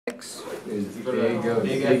is big of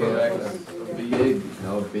big F of X.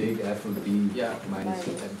 big F of B Yeah. minus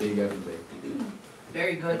big F of A.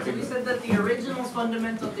 Very good. So we said that the original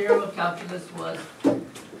fundamental theorem of calculus was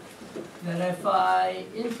that if I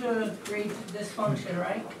integrate this function,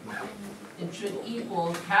 right, it should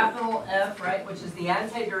equal capital F, right, which is the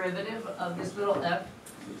antiderivative of this little f,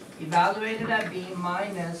 evaluated at B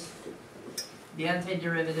minus the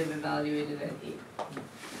antiderivative evaluated at A.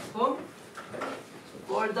 Cool?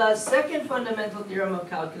 For the second fundamental theorem of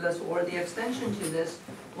calculus, or the extension to this,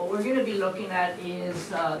 what we're going to be looking at is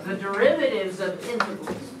the derivatives of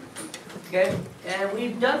integrals. Okay? And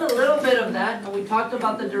we've done a little bit of that, and we talked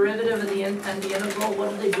about the derivative of the and the integral. What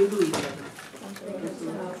do they do to each other?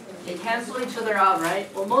 They cancel each other out,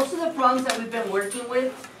 right? Well, most of the problems that we've been working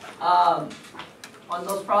with, on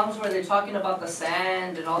those problems where they're talking about the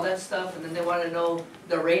sand and all that stuff, and then they want to know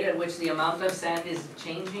the rate at which the amount of sand is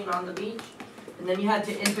changing on the beach, and then you had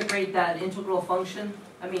to integrate that integral function.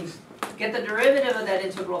 I mean, get the derivative of that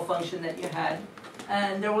integral function that you had.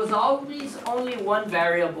 And there was always only one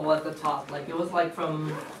variable at the top. Like it was like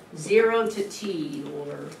from 0 to t,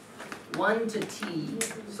 or 1 to t,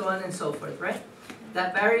 so on and so forth, right?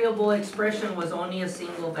 That variable expression was only a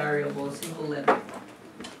single variable, a single letter.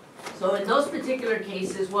 So in those particular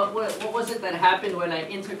cases, what was it that happened when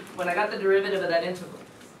I got the derivative of that integral?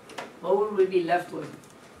 What would we be left with?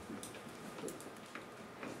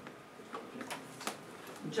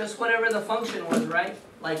 Just whatever the function was, right?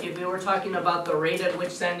 Like if we were talking about the rate at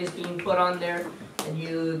which sand is being put on there, and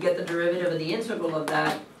you get the derivative of the integral of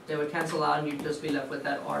that, they would cancel out and you'd just be left with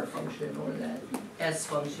that r function or that s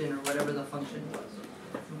function or whatever the function was.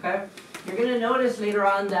 Okay? You're going to notice later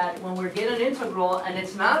on that when we get an integral, and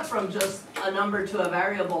it's not from just a number to a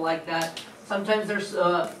variable like that, sometimes there's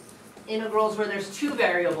integrals where there's two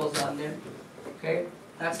variables on there. Okay?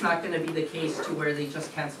 That's not going to be the case to where they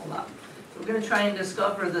just cancel out. We're going to try and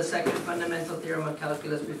discover the second fundamental theorem of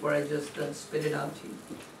calculus before I just spit it out to you.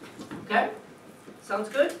 Okay? Sounds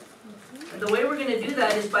good? And the way we're going to do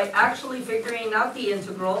that is by actually figuring out the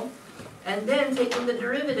integral and then taking the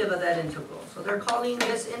derivative of that integral. So they're calling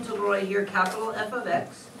this integral right here capital F of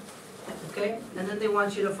X. Okay? And then they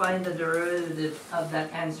want you to find the derivative of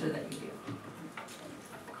that answer that you give.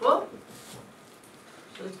 Cool?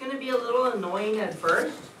 So it's going to be a little annoying at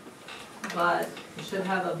first, but you should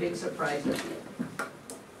have a big surprise at the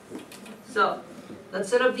end. So, let's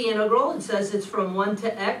set up the integral. It says it's from 1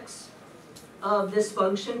 to x of this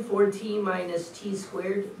function, 4t minus t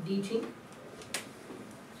squared dt.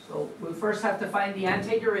 So, we first have to find the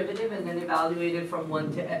antiderivative and then evaluate it from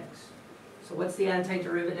 1 to x. So, what's the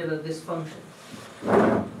antiderivative of this function?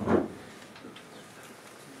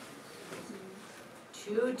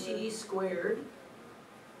 2t squared,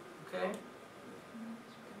 okay,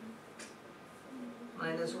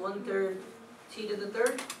 minus 1/3 t to the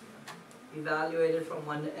third, evaluated from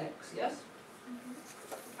 1 to x, yes?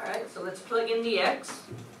 Alright, so let's plug in the x,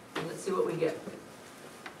 and let's see what we get.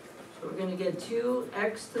 So we're going to get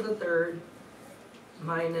 2x to the third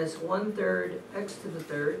minus 1/3 x to the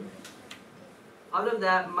third. Out of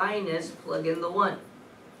that minus, plug in the 1.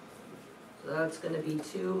 So that's going to be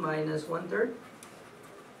 2 minus 1/3.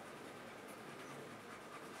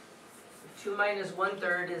 2 minus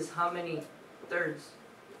 1/3 is how many thirds?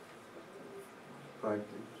 5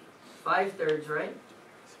 5/3, right?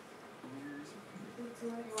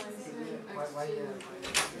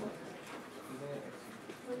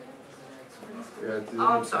 Oh,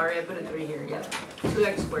 I'm sorry, I put a 3 here, yeah.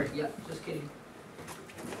 2x squared, yeah, just kidding.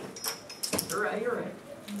 You're right, you're right.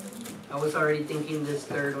 I was already thinking this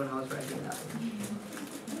third when I was writing that one.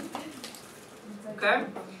 Okay,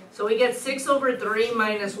 so we get 6/3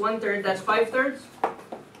 minus 1/3, that's 5/3.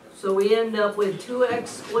 So we end up with 2x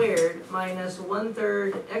squared minus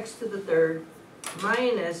 1/3 x to the third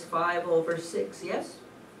minus 5/6, yes?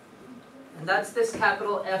 And that's this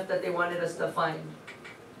capital F that they wanted us to find.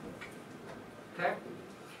 Okay?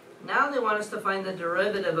 Now they want us to find the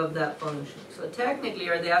derivative of that function. So technically,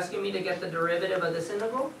 are they asking me to get the derivative of this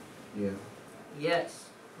integral? Yeah. Yes.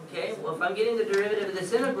 Okay, well if I'm getting the derivative of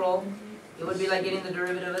this integral, it would be like getting the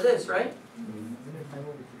derivative of this, right?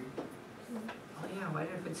 Oh yeah, why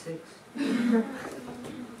did I put 6?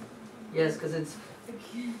 Yes, because it's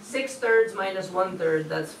 6/3 minus 1/3,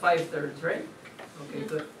 that's 5/3, right? Okay,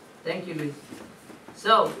 good. Thank you, Luis.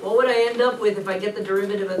 So, what would I end up with if I get the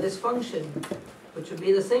derivative of this function? Which would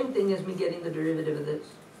be the same thing as me getting the derivative of this.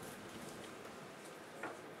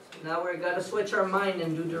 So now we've got to switch our mind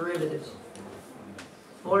and do derivatives.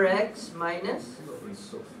 4x minus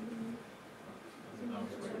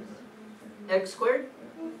x squared.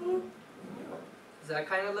 Does that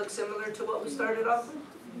kind of look similar to what we started off with?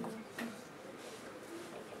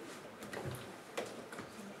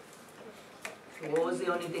 So what was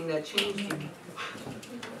the only thing that changed here?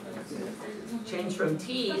 Changed from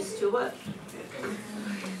t's to what?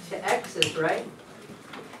 To x's, right?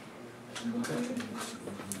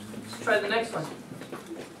 Let's try the next one.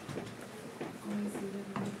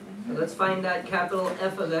 So let's find that capital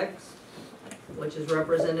F of x, which is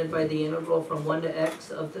represented by the integral from 1 to x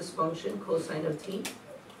of this function, cosine of t.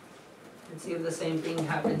 And see if the same thing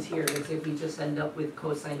happens here, as if we just end up with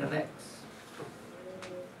cosine of x.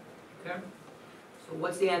 Okay? So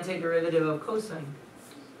what's the antiderivative of cosine?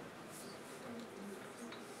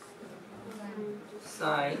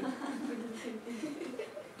 Sine.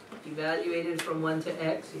 Evaluated from 1 to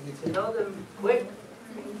x, you need to know them quick.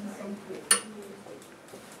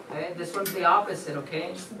 Okay, this one's the opposite,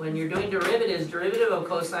 okay? When you're doing derivatives, derivative of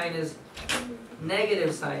cosine is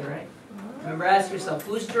negative sine, right? Remember, ask yourself,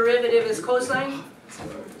 whose derivative is cosine?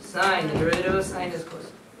 Sine. The derivative of sine is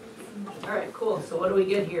cosine. Alright, cool. So what do we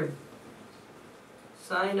get here?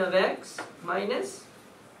 Sine of x minus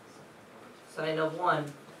sine of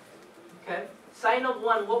 1. Okay? Sine of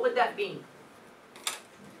 1, what would that be?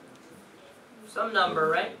 Some number,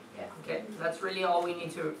 right? Yeah. Okay, that's really all we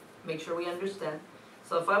need to make sure we understand.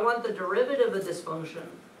 So if I want the derivative of this function,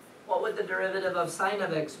 what would the derivative of sine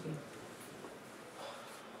of x be?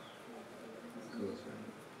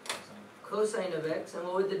 Cosine of x, and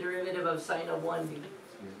what would the derivative of sine of 1 be?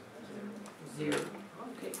 0.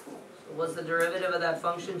 Okay, cool. So was the derivative of that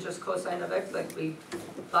function just cosine of x like we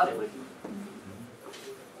thought it would be?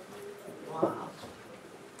 Wow.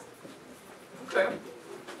 Okay.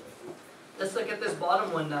 Let's look at this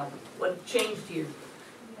bottom one now. What changed here?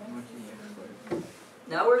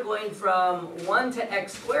 Now we're going from 1 to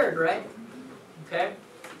x squared, right? Okay?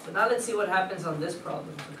 So now let's see what happens on this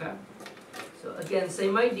problem, okay? So again,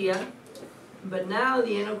 same idea, but now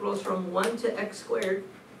the integral's from 1 to x squared,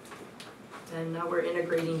 and now we're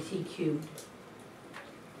integrating t cubed.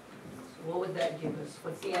 So what would that give us?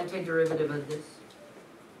 What's the antiderivative of this?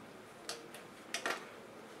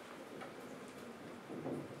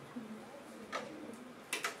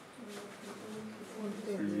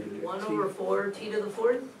 Yeah. 1 over 4 t to the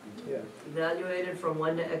 4th? Yeah. Evaluated from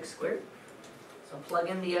 1 to x squared. So plug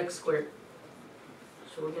in the x squared.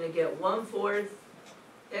 So we're going to get 1/4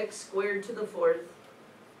 x squared to the 4th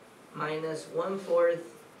minus 1/4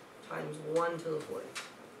 times 1 to the 4th.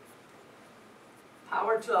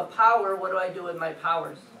 Power to a power, what do I do with my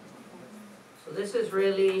powers? So this is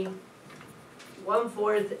really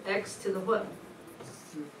 1/4 x to the what?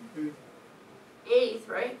 8th,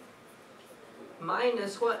 right?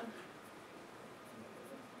 Minus what?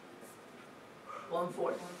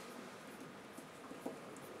 1/4.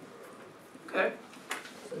 Okay.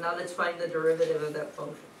 So now let's find the derivative of that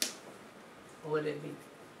function. What would it be?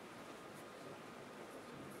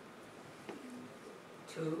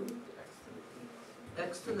 2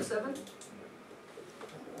 x to the 7th?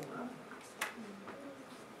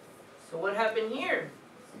 So what happened here?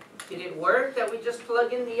 Did it work that we just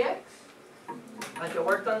plug in the x? Like it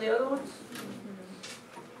worked on the other ones?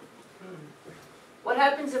 What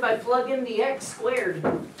happens if I plug in the x squared?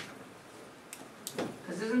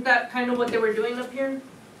 Because isn't that kind of what they were doing up here?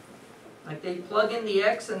 Like they plug in the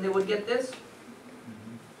x and they would get this?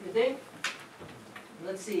 You think?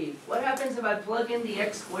 Let's see. What happens if I plug in the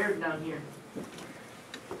x squared down here?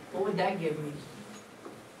 What would that give me?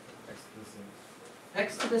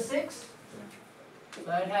 X to the 6th?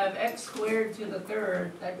 So I'd have x squared to the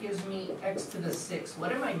 3rd. That gives me x to the 6th.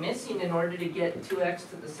 What am I missing in order to get 2x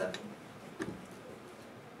to the 7th?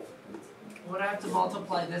 What do I have to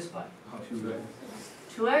multiply this by?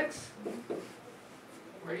 2x?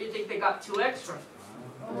 Where do you think they got 2x from?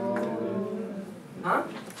 Huh?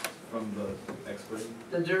 From the x squared?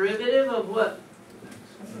 The derivative of what?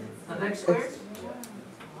 Of x squared?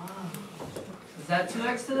 Wow. Is that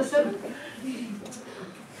 2x to the 7th?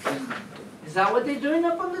 Is that what they're doing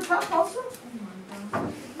up on the top also?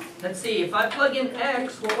 Let's see, if I plug in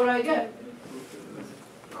x, what would I get?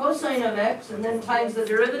 Cosine of x, and then times the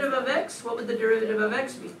derivative of x, what would the derivative of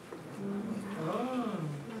x be? Oh.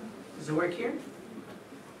 Does it work here?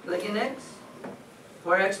 Plug in x.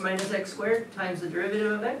 4x minus x squared times the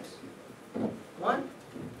derivative of x. 1.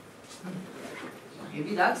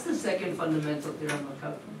 Maybe that's the second fundamental theorem of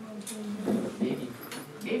calculus. Maybe.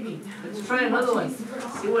 Maybe. Let's try another one.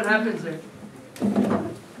 See what happens there.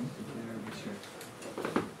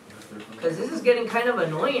 Because this is getting kind of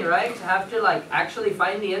annoying, right? To have to like actually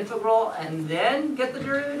find the integral and then get the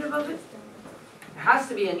derivative of it. There has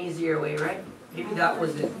to be an easier way, right? Maybe that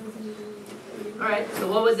was it. Alright, so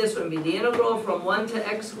what would this one be? The integral from 1 to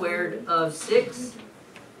x squared of 6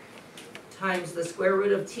 times the square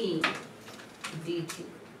root of t dt.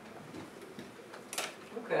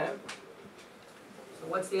 Okay. So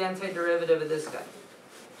what's the antiderivative of this guy?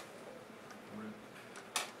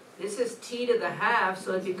 This is t to the half,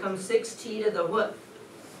 so it becomes 6t to the what?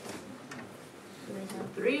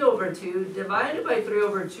 3 over 2 divided by 3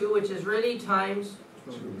 over 2, which is really times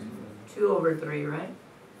 2 over 3, right?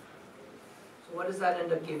 So what does that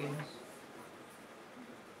end up giving us?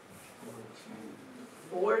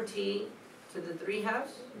 4t to the 3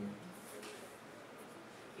 halves,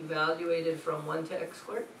 evaluated from 1 to x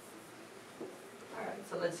squared. Alright,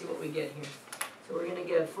 so let's see what we get here. So we're going to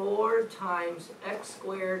get 4 times x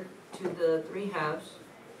squared to the 3 halves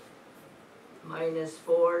minus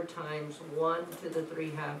 4 times 1 to the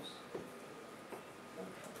 3 halves.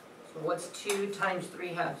 So what's 2 times 3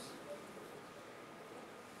 halves?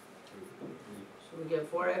 So we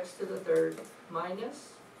get 4x to the third minus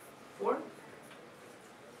 4.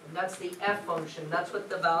 And that's the f function. That's what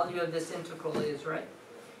the value of this integral is, right?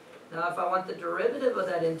 Now if I want the derivative of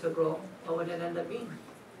that integral, what would it end up being?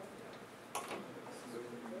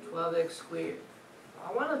 12x squared.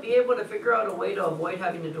 I want to be able to figure out a way to avoid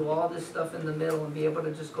having to do all this stuff in the middle and be able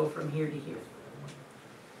to just go from here to here.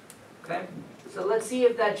 Okay? So let's see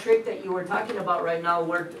if that trick that you were talking about right now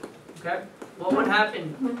worked. Okay? What would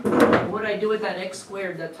happen? What would I do with that x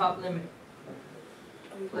squared, that top limit?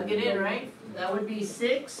 Plug it in, right? That would be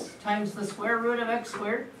 6 times the square root of x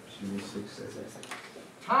squared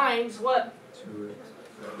times what?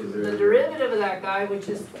 The derivative of that guy, which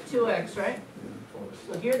is 2x, right?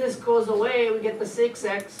 So here this goes away, we get the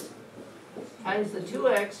 6x times the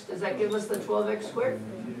 2x. Does that give us the 12x squared?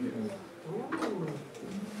 Ooh.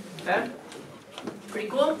 Okay? Pretty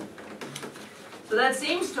cool? So that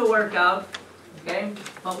seems to work out, okay?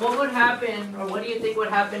 But what would happen, or what do you think would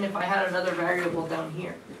happen if I had another variable down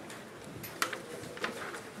here?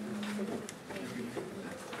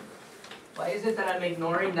 Why is it that I'm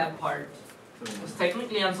ignoring that part? Because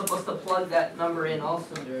technically I'm supposed to plug that number in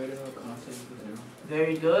also.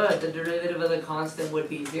 Very good. The derivative of the constant would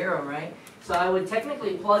be 0, right? So I would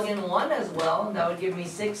technically plug in 1 as well, and that would give me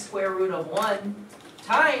 6 square root of 1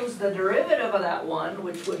 times the derivative of that 1,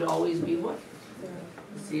 which would always be what?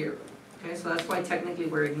 0. Okay, so that's why technically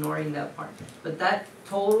we're ignoring that part. But that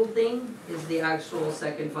total thing is the actual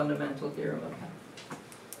second fundamental theorem of calculus.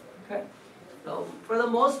 Okay? So for the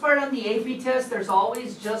most part on the AP test, there's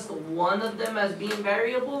always just one of them as being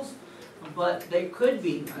variables, but they could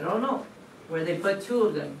be, I don't know, where they put 2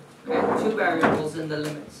 of them, okay? 2 variables in the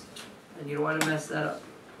limits, and you don't want to mess that up.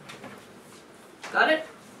 Got it?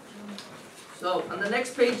 So on the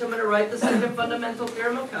next page, I'm going to write the second fundamental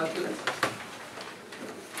theorem of calculus.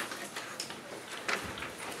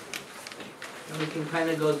 And we can kind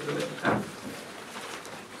of go through it, okay?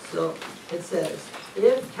 So it says,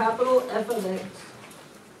 if capital F of x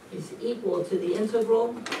is equal to the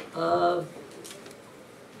integral of,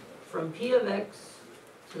 from P of x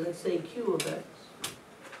to, let's say, Q of x,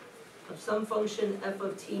 of some function f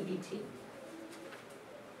of t dt,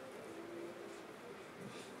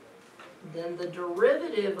 then the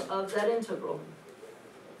derivative of that integral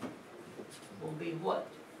will be what?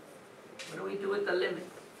 What do we do with the limit?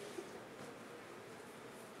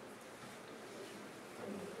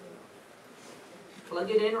 Plug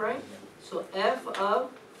it in, right? So f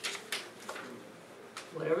of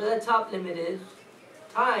whatever that top limit is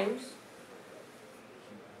times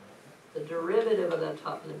the derivative of that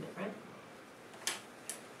top limit, right?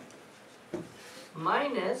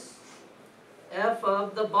 Minus f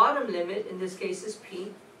of the bottom limit, in this case is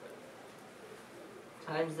p,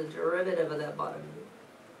 times the derivative of that bottom limit.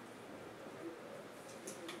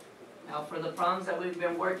 Now for the problems that we've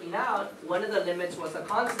been working out, one of the limits was a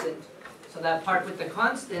constant. So that part with the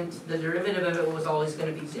constant, the derivative of it was always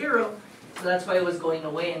going to be 0. So that's why it was going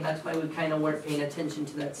away, and that's why we kind of weren't paying attention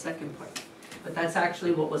to that second part. But that's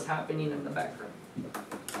actually what was happening in the background.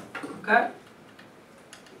 Okay?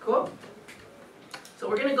 Cool? So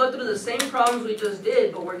we're going to go through the same problems we just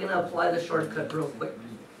did, but we're going to apply the shortcut real quick.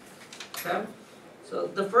 Okay? So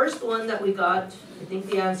the first one that we got, I think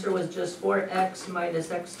the answer was just 4x minus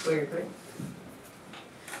x squared, right?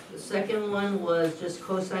 The second one was just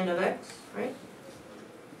cosine of x, right?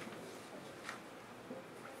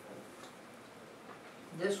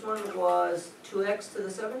 This one was 2x to the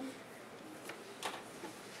 7th.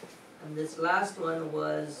 And this last one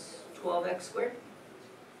was 12x squared.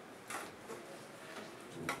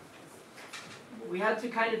 We had to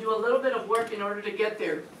kind of do a little bit of work in order to get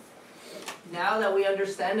there. Now that we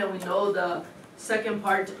understand and we know the second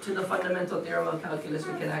part to the fundamental theorem of calculus,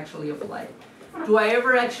 we can actually apply it. Do I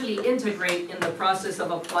ever actually integrate in the process of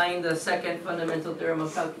applying the second fundamental theorem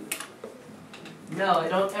of calculus? No, I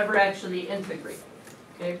don't ever actually integrate.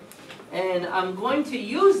 Okay? And I'm going to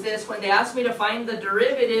use this when they ask me to find the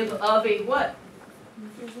derivative of a what?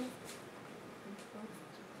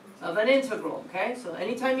 Of an integral, okay? So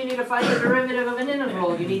anytime you need to find the derivative of an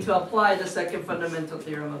integral, you need to apply the second fundamental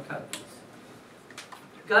theorem of calculus.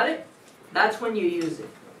 Got it? That's when you use it.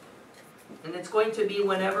 And it's going to be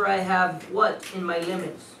whenever I have what in my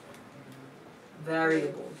limits?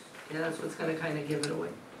 Variables. Yeah, that's what's going to kind of give it away.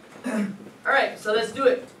 Alright, so let's do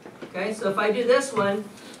it. Okay, so if I do this one,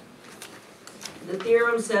 the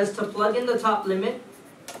theorem says to plug in the top limit.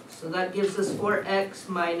 So that gives us 4x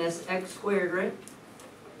minus x squared, right?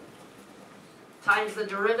 Times the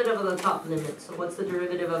derivative of the top limit. So what's the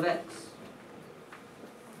derivative of x?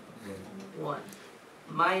 1.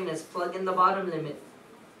 Minus, plug in the bottom limit.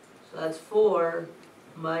 So that's 4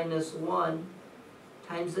 minus 1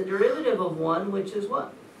 times the derivative of 1, which is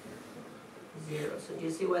what? 0. So do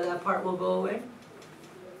you see why that part will go away?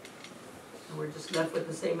 And we're just left with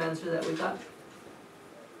the same answer that we got,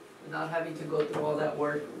 without having to go through all that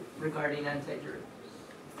work regarding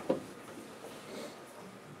antiderivatives.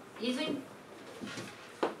 Easy?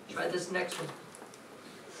 Try this next one.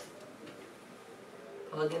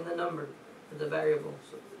 Plug in the number for the variable.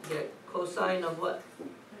 So get cosine of what?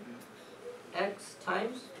 X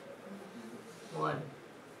times 1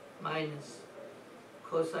 minus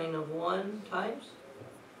cosine of 1 times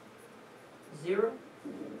 0.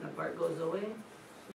 That part goes away.